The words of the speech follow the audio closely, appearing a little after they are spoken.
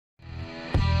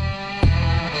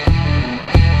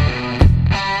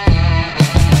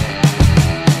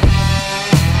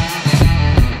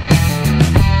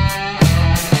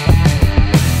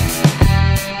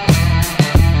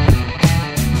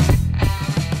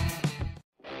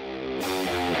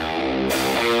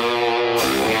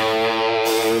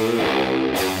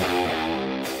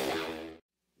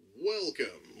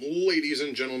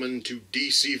to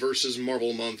DC vs.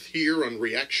 Marvel month here on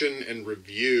Reaction and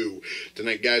Review.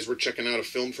 Tonight, guys, we're checking out a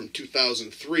film from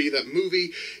 2003. That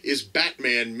movie is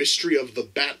Batman, Mystery of the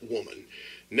Batwoman.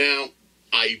 Now,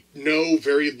 I know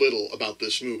very little about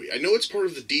this movie. I know it's part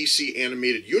of the DC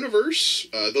Animated Universe.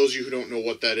 Those of you who don't know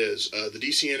what that is, the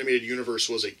DC Animated Universe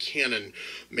was a canon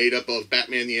made up of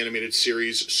Batman the Animated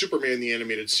Series, Superman the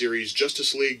Animated Series,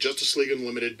 Justice League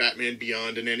Unlimited, Batman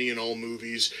Beyond, and any and all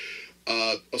movies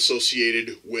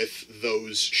associated with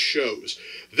those shows.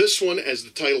 This one, as the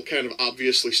title kind of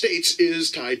obviously states, is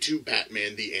tied to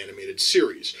Batman the Animated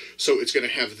Series. So it's going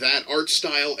to have that art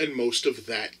style and most of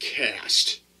that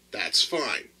cast. That's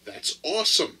fine. That's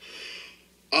awesome.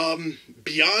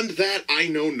 Beyond that, I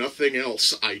know nothing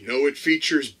else. I know it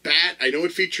features Bat. I know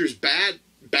it features Bat,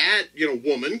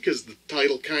 woman, because the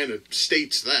title kind of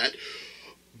states that.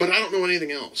 But I don't know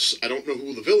anything else. I don't know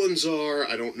who the villains are.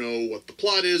 I don't know what the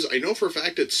plot is. I know for a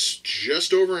fact it's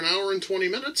just over an hour and 20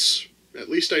 minutes. At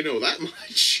least I know that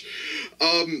much.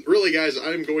 Really, guys,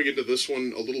 I'm going into this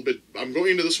one I'm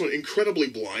going into this one incredibly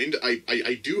blind.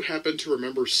 I do happen to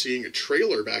remember seeing a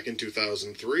trailer back in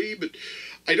 2003, but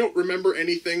I don't remember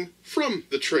anything from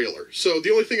the trailer. So the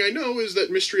only thing I know is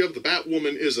that Mystery of the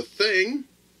Batwoman is a thing.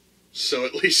 So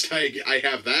at least I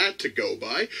have that to go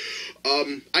by.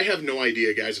 I have no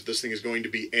idea, guys, if this thing is going to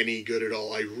be any good at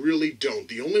all. I really don't.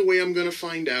 The only way I'm going to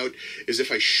find out is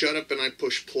if I shut up and I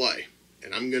push play.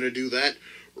 And I'm going to do that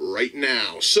right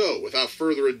now. So, without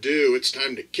further ado, it's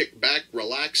time to kick back,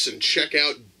 relax, and check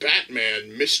out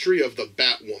Batman, Mystery of the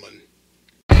Batwoman.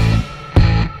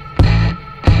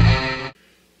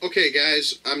 Okay,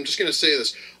 guys, I'm just going to say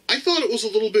this. I thought it was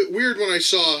a little bit weird when I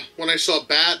saw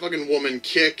Batwoman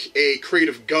kick a crate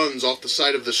of guns off the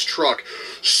side of this truck,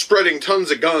 spreading tons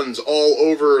of guns all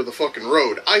over the fucking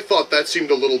road. I thought that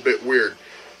seemed a little bit weird.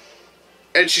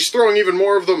 And she's throwing even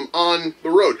more of them on the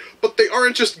road. But they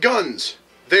aren't just guns.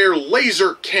 They're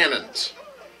laser cannons.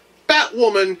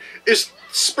 Batwoman is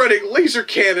spreading laser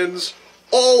cannons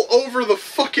all over the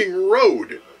fucking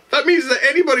road. That means that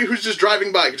anybody who's just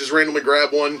driving by can just randomly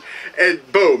grab one, and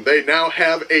boom, they now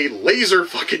have a laser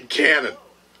fucking cannon.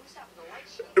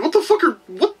 What the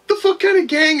fuck kind of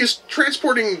gang is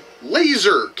transporting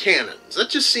laser cannons? That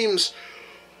just seems...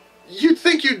 You'd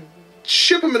think you'd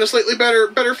ship them in a slightly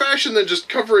better fashion than just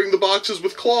covering the boxes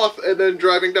with cloth and then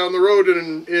driving down the road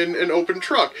in an open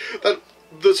truck.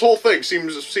 This whole thing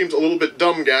seems a little bit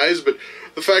dumb, guys. But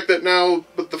the fact that now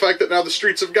the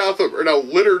streets of Gotham are now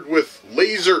littered with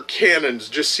laser cannons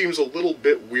just seems a little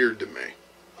bit weird to me.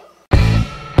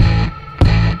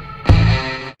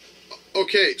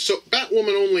 Okay, so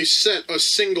Batwoman only set a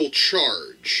single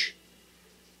charge.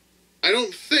 I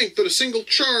don't think that a single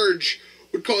charge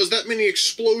would cause that many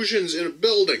explosions in a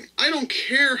building. I don't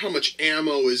care how much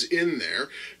ammo is in there,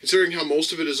 considering how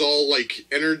most of it is all, like,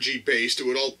 energy-based. It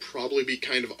would all probably be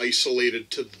kind of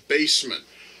isolated to the basement.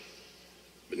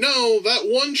 But no, that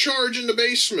one charge in the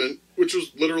basement, which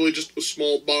was literally just a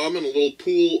small bomb and a little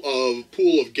pool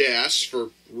of gas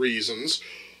for reasons,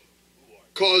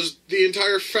 caused the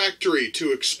entire factory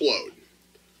to explode.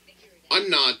 I'm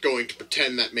not going to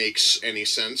pretend that makes any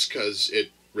sense, because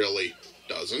it really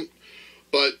doesn't.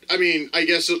 But, I mean, I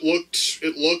guess it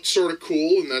looked sort of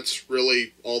cool, and that's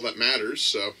really all that matters,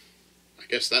 so I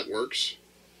guess that works.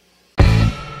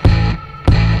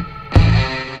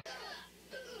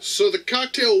 So the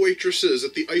cocktail waitresses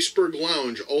at the Iceberg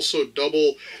Lounge also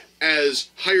double as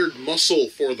hired muscle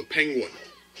for the Penguin.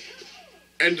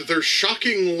 And they're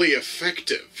shockingly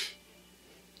effective.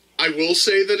 I will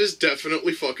say that is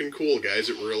definitely fucking cool, guys.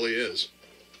 It really is.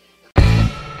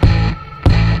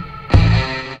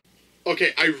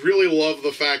 Okay, I really love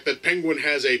the fact that Penguin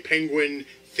has a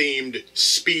penguin-themed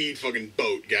speed fucking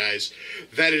boat, guys.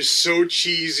 That is so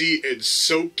cheesy and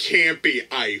so campy.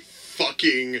 I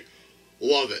fucking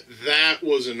love it. That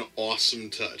was an awesome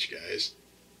touch, guys.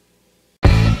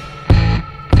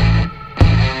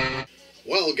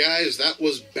 Well, guys, that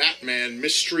was Batman,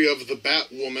 Mystery of the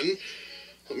Batwoman.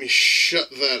 Let me shut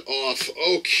that off.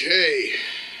 Okay.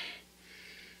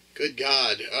 Good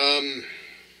God.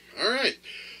 Alright.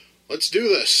 Let's do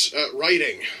this.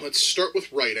 Writing. Let's start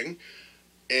with writing.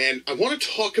 And I want to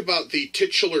talk about the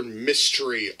titular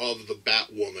mystery of the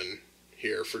Batwoman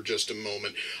here for just a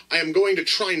moment. I'm going to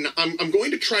try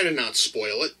to not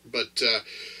spoil it, but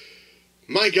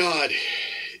my God,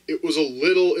 it was a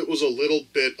little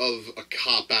bit of a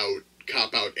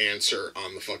cop-out answer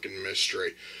on the fucking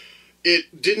mystery.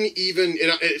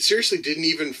 It seriously didn't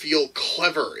even feel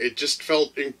clever. It just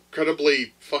felt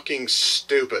incredibly fucking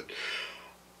stupid.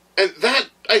 And that,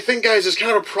 I think, guys, is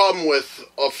kind of a problem with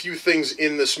a few things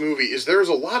in this movie, is there's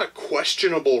a lot of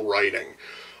questionable writing.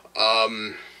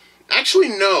 Actually,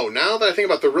 no. Now that I think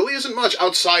about it, there really isn't much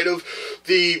outside of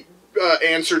the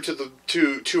answer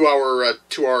to our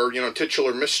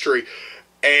titular mystery,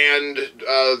 and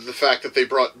the fact that they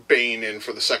brought Bane in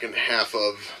for the second half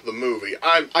of the movie.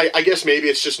 I guess maybe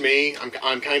it's just me.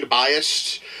 I'm kind of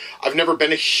biased. I've never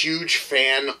been a huge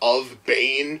fan of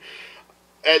Bane.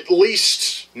 At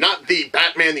least not the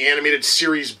Batman the Animated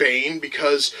Series Bane,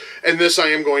 because, and this I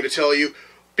am going to tell you,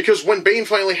 because when Bane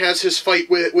finally has his fight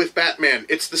with Batman,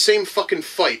 it's the same fucking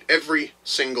fight every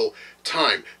single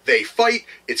time. They fight,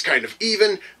 it's kind of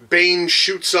even, Bane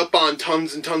shoots up on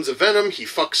tons and tons of venom, he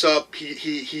fucks up,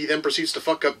 he then proceeds to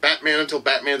fuck up Batman until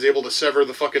Batman's able to sever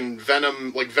the fucking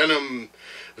venom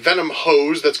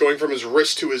hose that's going from his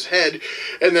wrist to his head,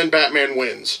 and then Batman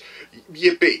wins.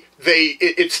 Yippee.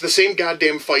 It's the same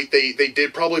goddamn fight they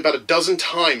did probably about a dozen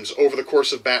times over the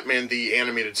course of Batman the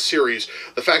Animated Series.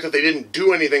 The fact that they didn't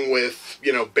do anything with,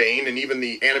 Bane, and even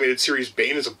the Animated Series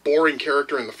Bane is a boring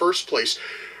character in the first place,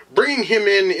 bringing him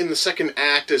in the second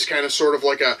act is kind of sort of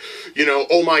like a,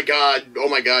 oh my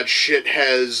god, shit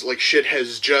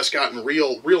has just gotten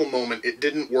real moment. It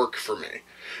didn't work for me.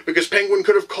 Because Penguin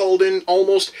could have called in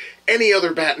almost any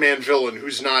other Batman villain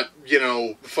who's not,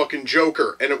 the fucking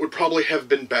Joker, and it would probably have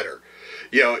been better.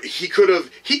 He could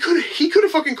have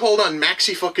fucking called on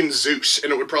Maxi fucking Zeus,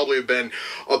 and it would probably have been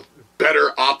a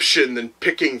better option than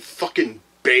picking fucking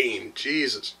Bane.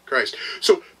 Jesus Christ.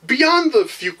 So, beyond the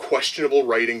few questionable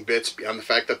writing bits, beyond the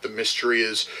fact that the mystery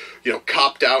is,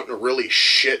 copped out in a really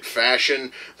shit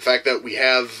fashion, the fact that we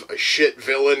have a shit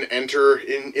villain enter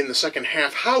in the second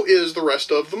half, how is the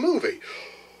rest of the movie?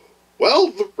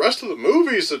 Well, the rest of the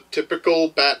movie is a typical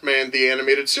Batman the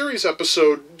Animated Series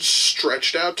episode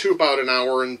stretched out to about an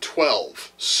hour and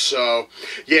 12. So,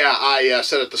 yeah, I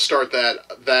said at the start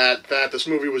that this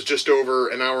movie was just over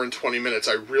an hour and 20 minutes.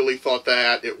 I really thought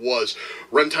that it was.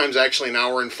 Runtime's actually an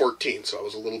hour and 14, so I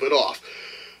was a little bit off.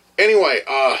 Anyway,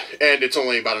 and it's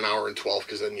only about an hour and 12,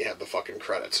 because then you have the fucking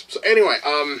credits. So anyway,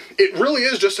 it really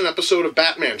is just an episode of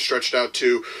Batman stretched out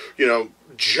to,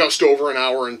 just over an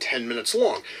hour and 10 minutes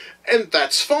long. And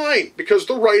that's fine, because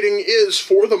the writing is,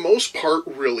 for the most part,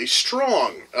 really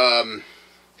strong.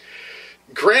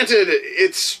 Granted,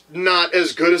 it's not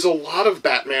as good as a lot of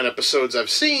Batman episodes I've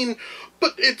seen,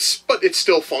 but it's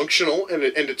still functional, and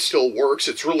it still works.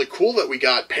 It's really cool that we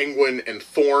got Penguin and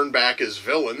Thorn back as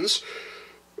villains.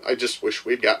 I just wish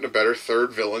we'd gotten a better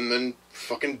third villain than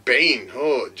fucking Bane.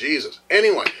 Oh, Jesus.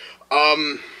 Anyway,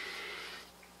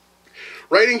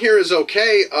 writing here is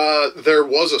okay. There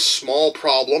was a small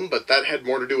problem, but that had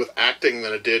more to do with acting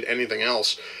than it did anything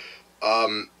else.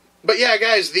 But yeah,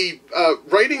 guys, the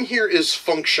writing here is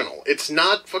functional. It's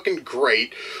not fucking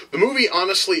great. The movie,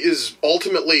 honestly, is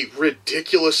ultimately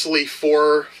ridiculously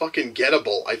fucking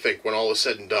gettable, I think, when all is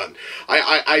said and done.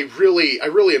 I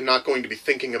really am not going to be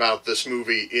thinking about this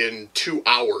movie in 2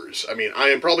 hours. I mean, I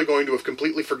am probably going to have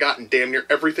completely forgotten damn near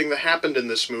everything that happened in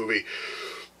this movie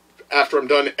after I'm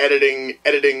done editing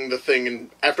the thing, and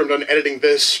after I'm done editing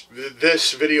this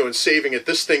video and saving it.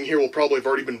 This thing here will probably have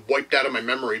already been wiped out of my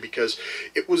memory, because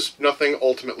it was nothing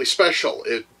ultimately special.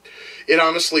 It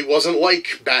honestly wasn't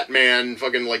like Batman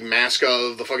fucking like Mask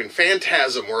of the fucking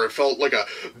Phantasm, where it felt like a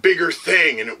bigger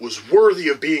thing and it was worthy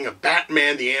of being a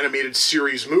Batman the Animated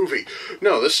Series movie.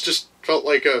 No, this just felt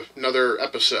like another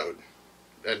episode.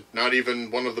 And not even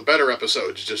one of the better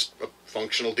episodes, just a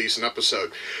functional, decent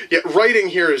episode. Yet writing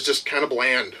here is just kind of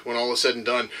bland when all is said and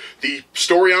done. The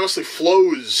story honestly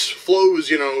flows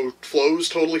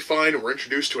totally fine, and we're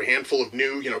introduced to a handful of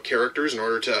new, characters in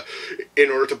order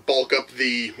to bulk up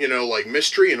the,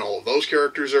 mystery, and all of those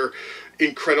characters are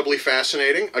incredibly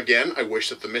fascinating. Again, I wish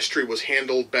that the mystery was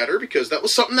handled better, because that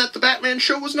was something that the Batman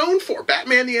show was known for.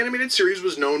 Batman the Animated Series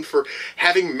was known for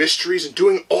having mysteries and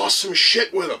doing awesome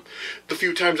shit with them. The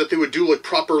few times that they would do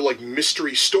proper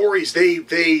mystery stories, they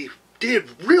did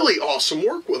really awesome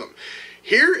work with them.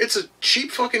 Here, it's a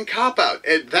cheap fucking cop-out,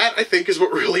 and that, I think, is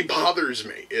what really bothers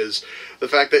me, is the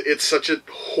fact that it's such a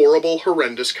horrible,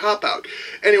 horrendous cop-out.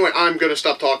 Anyway, I'm going to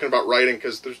stop talking about writing,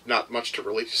 because there's not much to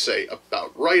really say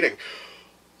about writing.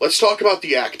 Let's talk about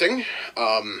the acting.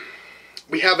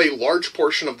 We have a large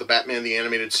portion of the Batman the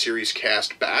Animated Series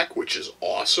cast back, which is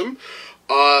awesome.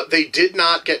 They did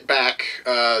not get back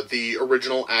the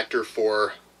original actor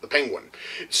for the Penguin.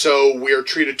 So we are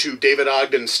treated to David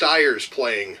Ogden Stiers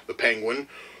playing the Penguin,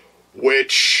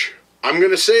 which, I'm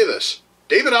going to say this,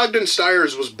 David Ogden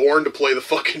Stiers was born to play the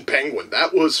fucking Penguin.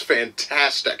 That was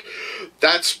fantastic.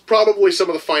 That's probably some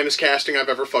of the finest casting I've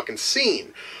ever fucking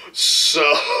seen.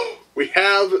 So we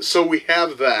have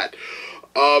that.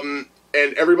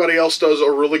 And everybody else does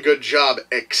a really good job,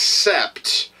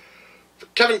 except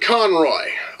Kevin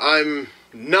Conroy. I am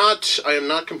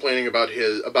not complaining about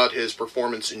his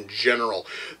performance in general.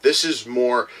 This is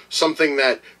more something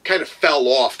that kind of fell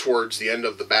off towards the end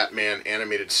of the Batman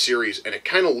animated series, and it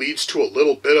kind of leads to a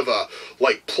little bit of a,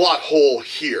 like, plot hole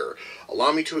here.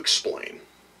 Allow me to explain.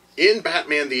 In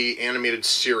Batman the Animated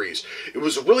Series, it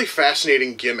was a really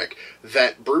fascinating gimmick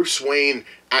that Bruce Wayne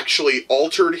actually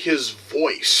altered his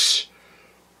voice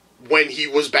when he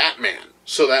was Batman.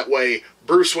 So that way,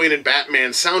 Bruce Wayne and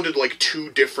Batman sounded like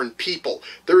two different people.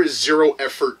 There is zero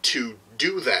effort to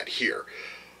do that here.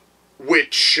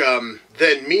 Which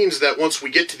then means that once we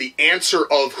get to the answer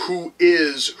of who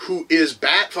is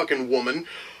Bat-fucking-woman,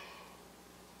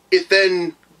 it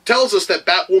then tells us that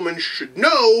Batwoman should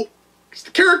know, because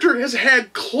the character has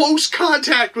had close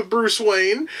contact with Bruce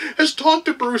Wayne, has talked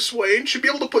to Bruce Wayne, should be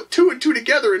able to put two and two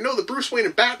together and know that Bruce Wayne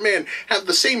and Batman have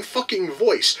the same fucking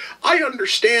voice. I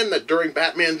understand that during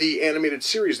Batman the Animated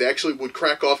Series, they actually would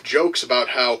crack off jokes about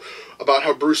how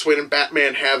Bruce Wayne and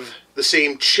Batman have the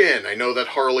same chin. I know that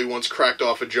Harley once cracked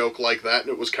off a joke like that, and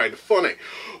it was kind of funny.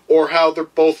 Or how they're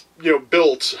both,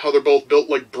 built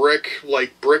like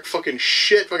brick fucking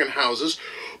shit fucking houses,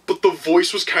 but the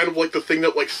voice was kind of like the thing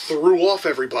that, like, threw off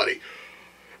everybody.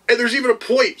 And there's even a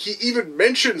point, he even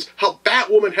mentions how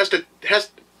Batwoman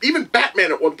even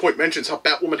Batman at one point mentions how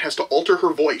Batwoman has to alter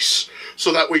her voice,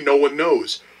 so that way no one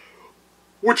knows.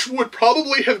 Which would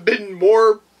probably have been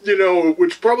more,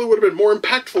 which probably would have been more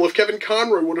impactful if Kevin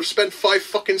Conroy would have spent 5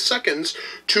 fucking seconds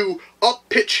to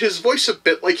up-pitch his voice a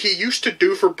bit like he used to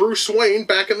do for Bruce Wayne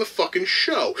back in the fucking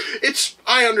show.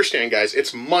 I understand, guys,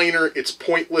 it's minor, it's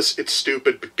pointless, it's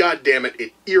stupid, but goddammit,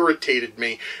 it irritated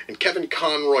me, and Kevin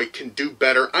Conroy can do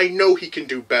better. I know he can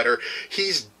do better.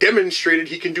 He's demonstrated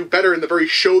he can do better in the very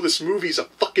show this movie's a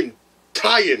fucking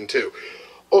tie-in to.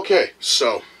 Okay,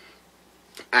 so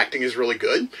acting is really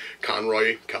good.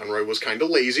 Conroy was kind of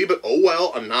lazy, but oh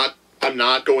well, I'm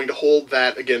not going to hold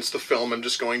that against the film. I'm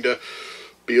just going to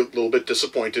be a little bit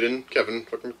disappointed in Kevin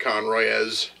fucking Conroy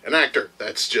as an actor.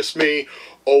 That's just me.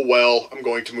 Oh well, I'm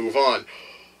going to move on.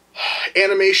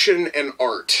 Animation and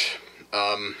art.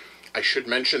 I should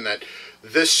mention that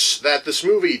this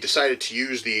movie decided to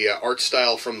use the art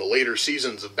style from the later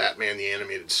seasons of Batman the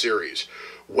Animated Series.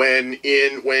 When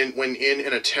in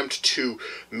an attempt to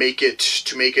make it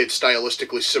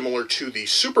stylistically similar to the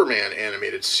Superman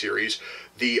animated series,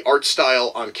 the art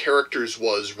style on characters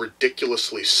was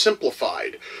ridiculously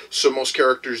simplified. So most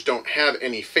characters don't have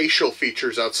any facial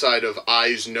features outside of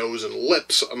eyes, nose, and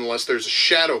lips unless there's a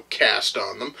shadow cast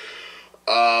on them.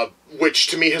 Which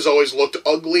to me has always looked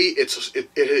ugly.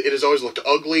 It has always looked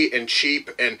ugly and cheap,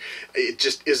 and it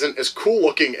just isn't as cool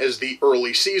looking as the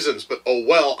early seasons. But oh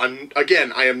well.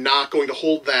 I am not going to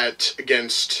hold that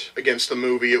against the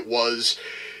movie. It was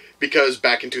because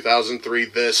back in 2003,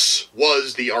 this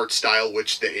was the art style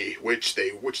which they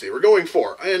were going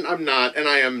for, and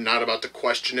I am not about to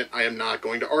question it. I am not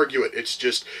going to argue it. It's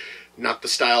just not the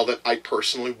style that I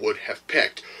personally would have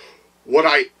picked. What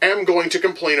I am going to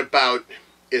complain about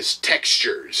is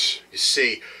textures. You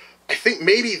see, I think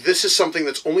maybe this is something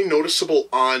that's only noticeable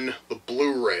on the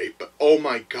Blu-ray, but oh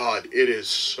my god, it is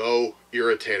so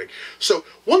irritating. So,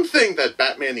 one thing that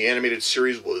Batman the Animated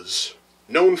Series was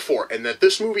known for, and that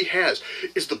this movie has,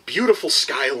 is the beautiful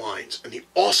skylines, and the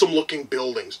awesome-looking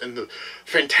buildings, and the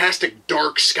fantastic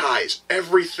dark skies.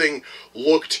 Everything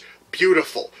looked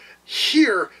beautiful.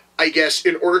 Here, I guess,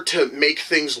 in order to make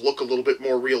things look a little bit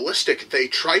more realistic, they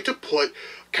tried to put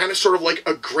kind of sort of like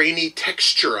a grainy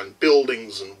texture on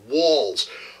buildings and walls.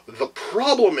 The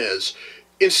problem is,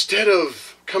 instead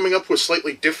of coming up with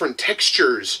slightly different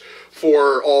textures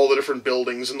for all the different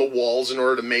buildings and the walls in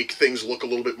order to make things look a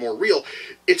little bit more real,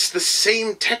 it's the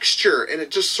same texture, and it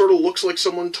just sort of looks like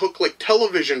someone took, like,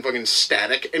 television fucking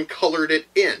static and colored it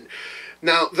in.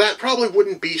 Now, that probably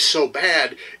wouldn't be so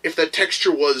bad if that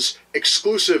texture was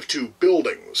exclusive to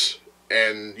buildings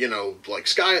and, like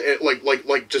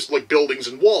just like buildings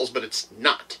and walls, but it's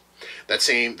not.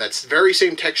 That very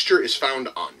same texture is found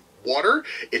on water.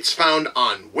 It's found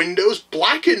on windows,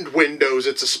 blackened windows.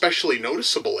 It's especially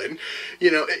noticeable in.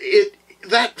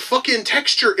 That fucking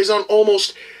texture is on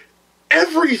almost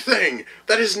everything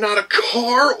that is not a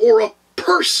car or a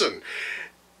person.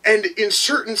 And in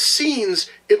certain scenes,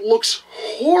 it looks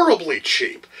horribly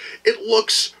cheap. It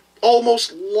looks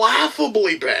almost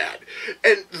laughably bad.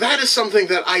 And that is something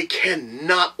that I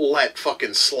cannot let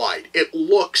fucking slide. It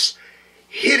looks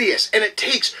hideous. And it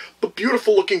takes the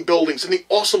beautiful looking buildings and the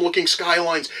awesome looking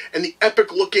skylines and the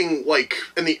epic looking,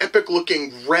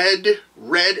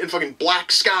 red and fucking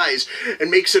black skies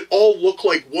and makes it all look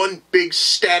like one big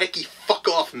staticky fuck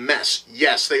off mess.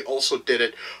 Yes, they also did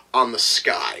it on the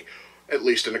sky. at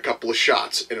least in a couple of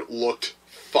shots, and it looked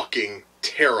fucking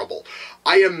terrible.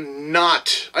 I am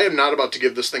not about to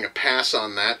give this thing a pass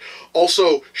on that.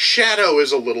 Also, shadow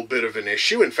is a little bit of an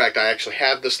issue. In fact, I actually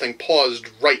have this thing paused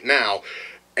right now,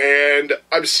 and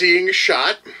I'm seeing a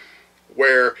shot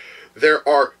where there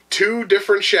are two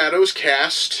different shadows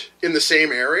cast in the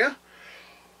same area,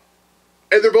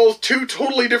 and they're both two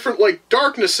totally different, like,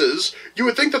 darknesses. You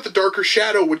would think that the darker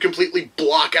shadow would completely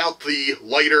block out the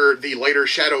lighter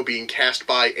shadow being cast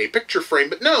by a picture frame,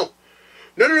 but no.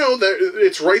 No,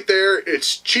 it's right there.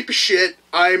 It's cheap as shit.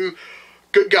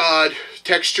 Good God,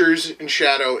 textures and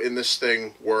shadow in this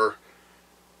thing were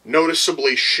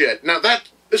noticeably shit. Now, that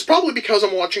is probably because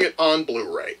I'm watching it on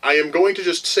Blu-ray. I am going to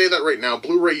just say that right now.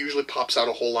 Blu-ray usually pops out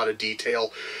a whole lot of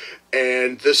detail,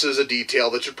 and this is a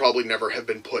detail that should probably never have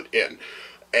been put in.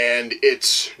 And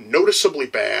it's noticeably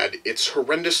bad. It's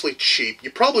horrendously cheap.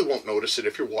 You probably won't notice it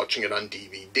if you're watching it on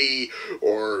DVD,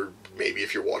 or maybe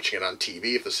if you're watching it on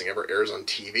TV, if this thing ever airs on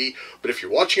TV. But if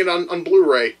you're watching it on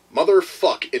Blu-ray,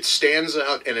 motherfuck, it stands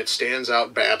out, and it stands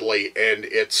out badly, and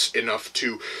it's enough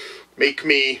to make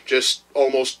me just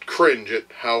almost cringe at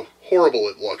how horrible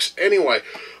it looks. Anyway,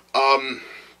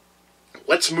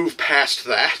 let's move past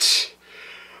that.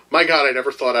 My God, I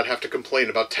never thought I'd have to complain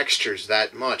about textures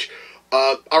that much.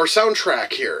 Our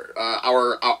soundtrack here,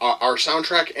 our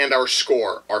soundtrack and our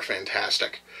score are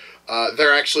fantastic.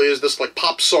 There actually is this like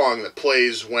pop song that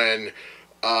plays when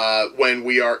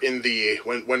we are in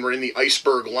when we're in the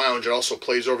Iceberg Lounge. It also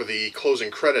plays over the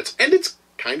closing credits, and it's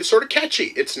kind of sort of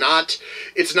catchy. It's not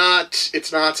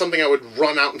something I would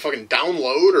run out and fucking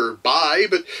download or buy,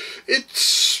 but it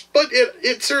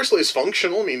seriously is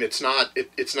functional. I mean, it's not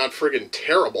friggin'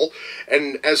 terrible.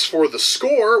 And as for the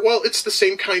score, well, it's the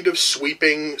same kind of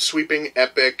sweeping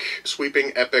epic,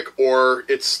 or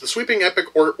it's the sweeping epic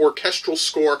or orchestral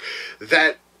score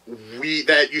that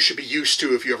you should be used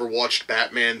to if you ever watched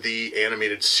Batman the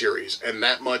Animated Series, and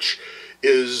that much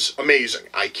is amazing.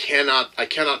 I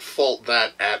cannot fault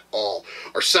that at all.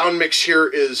 Our sound mix here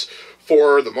is,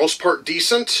 for the most part,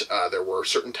 decent. There were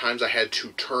certain times I had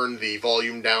to turn the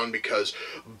volume down because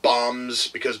bombs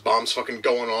fucking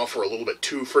going off were a little bit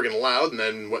too friggin' loud, and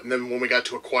then when we got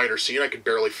to a quieter scene, I could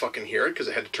barely fucking hear it because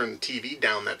I had to turn the TV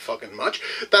down that fucking much.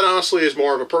 That honestly is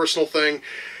more of a personal thing.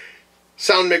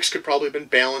 Sound mix could probably have been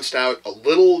balanced out a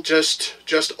little, just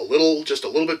a little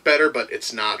bit better, but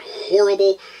it's not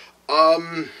horrible.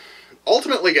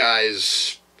 Ultimately,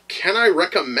 guys, can I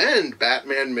recommend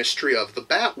Batman Mystery of the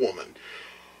Batwoman?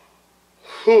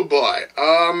 Oh boy.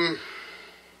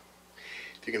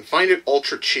 If you can find it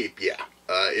ultra cheap, yeah.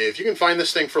 If you can find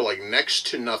this thing for like next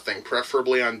to nothing,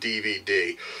 preferably on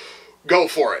DVD, go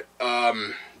for it.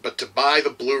 But to buy the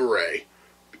Blu-ray,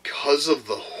 because of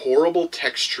the horrible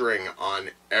texturing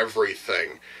on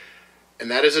everything, and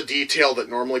that is a detail that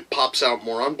normally pops out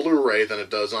more on Blu-ray than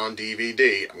it does on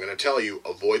DVD. I'm going to tell you,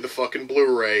 avoid the fucking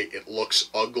Blu-ray. It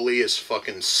looks ugly as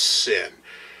fucking sin.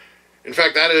 In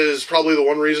fact, that is probably the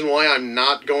one reason why I'm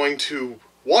not going to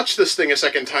watch this thing a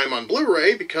second time on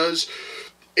Blu-ray, because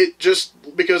it just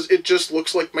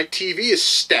looks like my TV is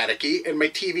staticky, and my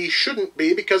TV shouldn't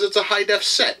be, because it's a high-def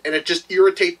set, and it just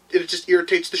irritates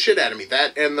the shit out of me.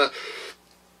 That and the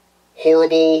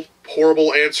horrible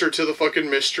answer to the fucking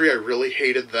mystery. I really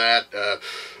hated that.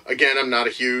 Again, I'm not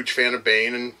a huge fan of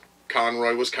Bane, and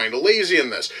Conroy was kind of lazy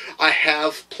in this. I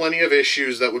have plenty of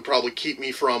issues that would probably keep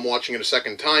me from watching it a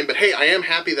second time, but hey, I am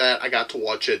happy that I got to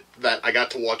watch it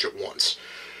once.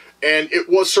 And it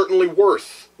was certainly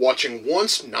worth watching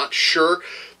once. Not sure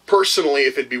personally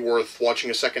if it'd be worth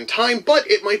watching a second time, but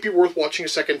it might be worth watching a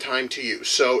second time to you.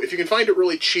 So if you can find it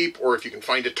really cheap, or if you can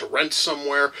find it to rent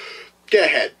somewhere, go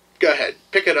ahead,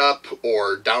 pick it up,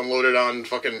 or download it on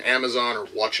fucking Amazon, or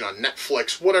watch it on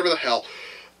Netflix, whatever the hell.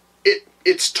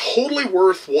 It's totally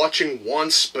worth watching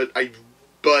once, but I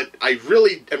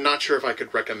really am not sure if I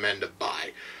could recommend a buy.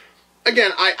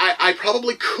 Again, I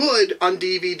probably could on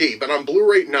DVD, but on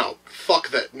Blu-ray, no.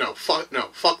 Fuck that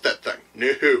thing.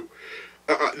 No.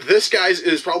 This, guys,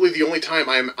 is probably the only time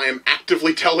I am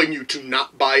actively telling you to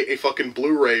not buy a fucking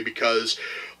Blu-ray, because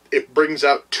it brings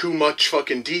out too much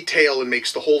fucking detail and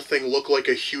makes the whole thing look like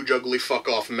a huge, ugly,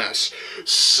 fuck-off mess.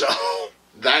 So,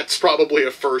 that's probably a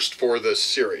first for this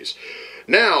series.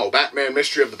 Now, Batman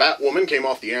Mystery of the Batwoman came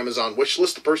off the Amazon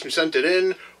wishlist. The person who sent it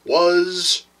in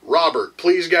was Robert.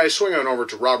 Please, guys, swing on over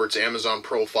to Robert's Amazon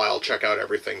profile. Check out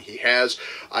everything he has.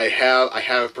 I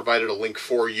have provided a link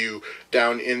for you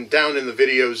down in the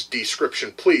video's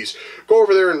description. Please go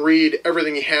over there and read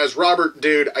everything he has. Robert,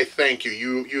 dude, I thank you.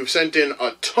 You've sent in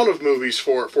a ton of movies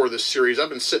for this series. I've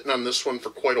been sitting on this one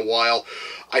for quite a while.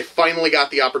 I finally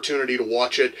got the opportunity to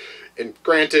watch it. And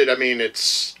granted, I mean,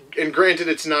 it's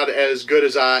not as good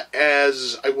as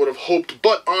I would have hoped,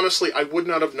 but honestly, I would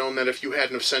not have known that if you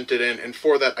hadn't have sent it in, and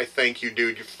for that, I thank you,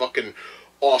 dude. You're fucking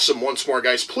awesome. Once more,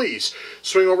 guys, please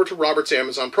swing over to Robert's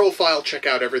Amazon profile, check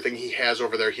out everything he has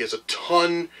over there. He has a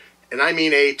ton, and I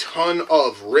mean a ton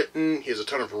of written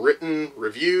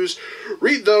reviews.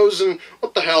 Read those, and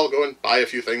what the hell, go and buy a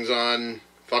few things on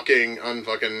fucking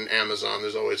Amazon.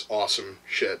 There's always awesome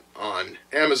shit on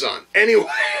Amazon. Anyway,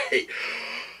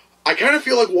 I kind of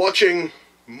feel like watching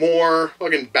more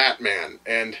fucking Batman,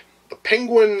 and the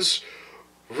Penguin's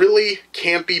really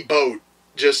campy boat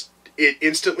it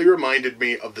instantly reminded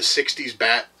me of the 60s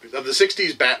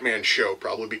Batman show,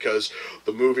 probably because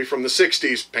the movie from the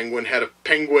 60s, Penguin had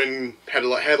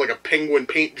like a penguin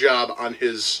paint job on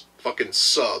his fucking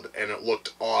sub, and it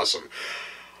looked awesome.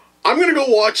 I'm gonna go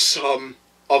watch some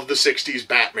of the 60s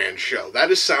Batman show. That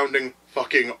is sounding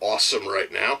fucking awesome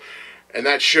right now. And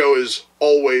that show is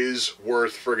always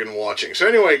worth friggin' watching. So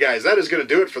anyway, guys, that is going to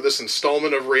do it for this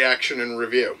installment of Reaction and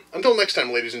Review. Until next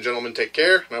time, ladies and gentlemen, take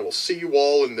care, and I will see you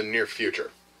all in the near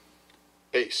future.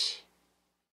 Peace.